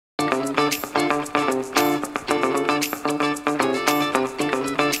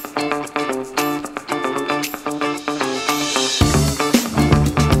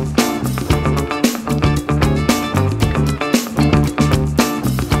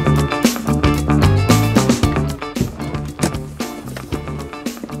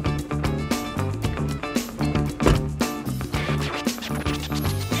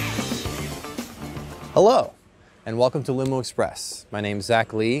welcome to Limo Express. My name is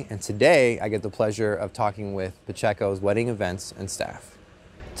Zach Lee, and today I get the pleasure of talking with Pacheco's wedding events and staff.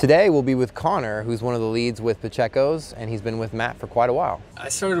 Today we'll be with Connor, who's one of the leads with Pacheco's, and he's been with Matt for quite a while. I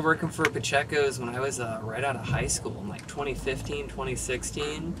started working for Pacheco's when I was right out of high school in like 2015,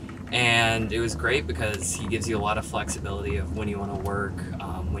 2016, and it was great because he gives you a lot of flexibility of when you want to work,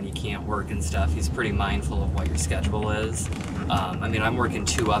 when you can't work and stuff. He's pretty mindful of what your schedule is. I mean, I'm working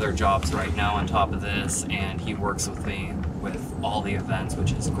 2 other jobs right now on top of this, and he works with me with all the events,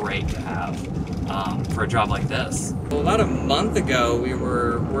 which is great to have for a job like this. Well, about a month ago, we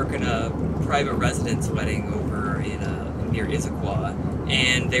were working a private residence wedding over in near Issaquah,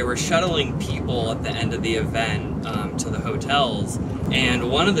 and they were shuttling people at the end of the event to the hotels, and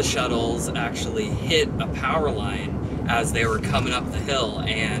one of the shuttles actually hit a power line as they were coming up the hill,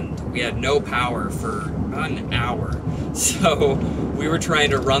 and we had no power for about an hour. So we were trying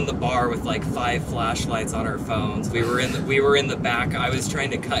to run the bar with like 5 flashlights on our phones. We were in the back. I was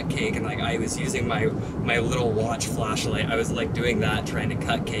trying to cut cake, and like I was using my little watch flashlight. I was like doing that, trying to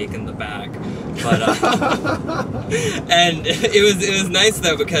cut cake in the back. But and it was nice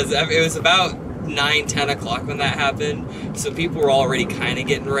though, because it was about 9-10 o'clock when that happened, so people were already kind of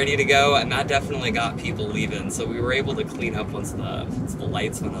getting ready to go, and that definitely got people leaving, so we were able to clean up once the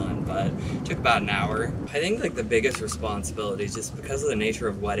lights went on, but it took about an hour. I think like the biggest responsibility is just because of the nature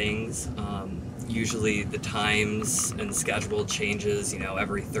of weddings, usually the times and schedule changes, you know,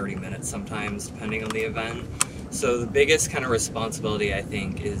 every 30 minutes sometimes, depending on the event. So the biggest kind of responsibility, I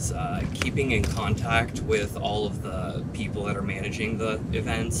think, is keeping in contact with all of the people that are managing the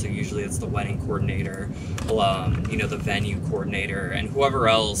event. So usually it's the wedding coordinator, you know, the venue coordinator, and whoever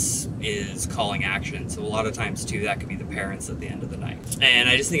else is calling action. So a lot of times too, that could be the parents at the end of the night. And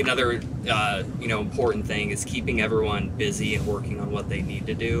I just think another, you know, important thing is keeping everyone busy and working on what they need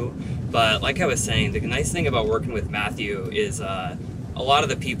to do. But like I was saying, the nice thing about working with Matthew is a lot of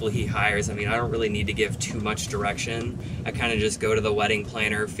the people he hires, I mean, I don't really need to give too much direction. I kind of just go to the wedding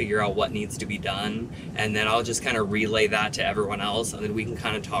planner, figure out what needs to be done, and then I'll just kind of relay that to everyone else, and then we can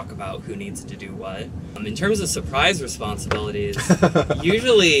kind of talk about who needs to do what. In terms of surprise responsibilities,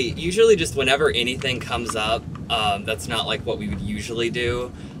 usually just whenever anything comes up that's not like what we would usually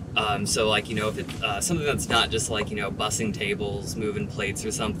do. So like, you know, if it's something that's not just like, you know, bussing tables, moving plates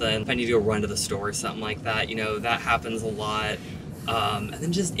or something, if I need to go run to the store or something like that, you know, that happens a lot. And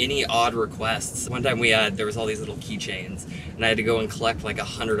then just any odd requests. One time there was all these little keychains, and I had to go and collect like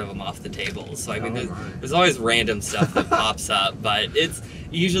 100 of them off the tables. So I mean, there's always random stuff that pops up, but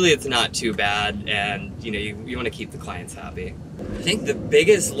usually it's not too bad, and you know, you want to keep the clients happy. I think the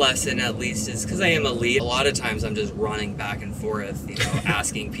biggest lesson, at least, is because I am a lead, a lot of times I'm just running back and forth, you know,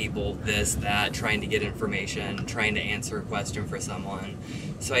 asking people this, that, trying to get information, trying to answer a question for someone.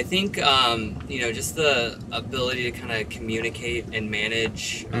 So I think, you know, just the ability to kind of communicate and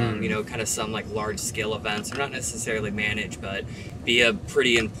manage, you know, kind of some like large scale events, or not necessarily manage, but be a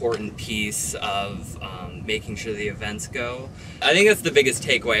pretty important piece of making sure the events go. I think that's the biggest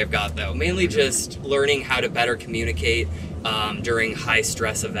takeaway I've got though, mainly just learning how to better communicate during high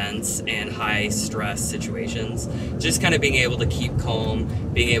stress events and high stress situations. Just kind of being able to keep calm,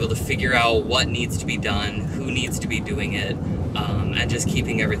 being able to figure out what needs to be done, who needs to be doing it, and just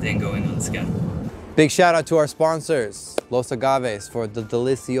keeping everything going on schedule. Big shout out to our sponsors, Los Agaves for the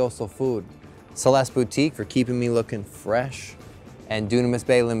delicioso food, Celeste Boutique for keeping me looking fresh, and Dunamis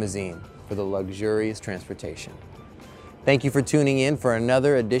Bay Limousine for the luxurious transportation. Thank you for tuning in for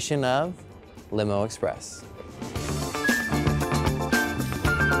another edition of Limo Express.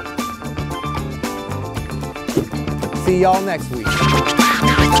 See y'all next week.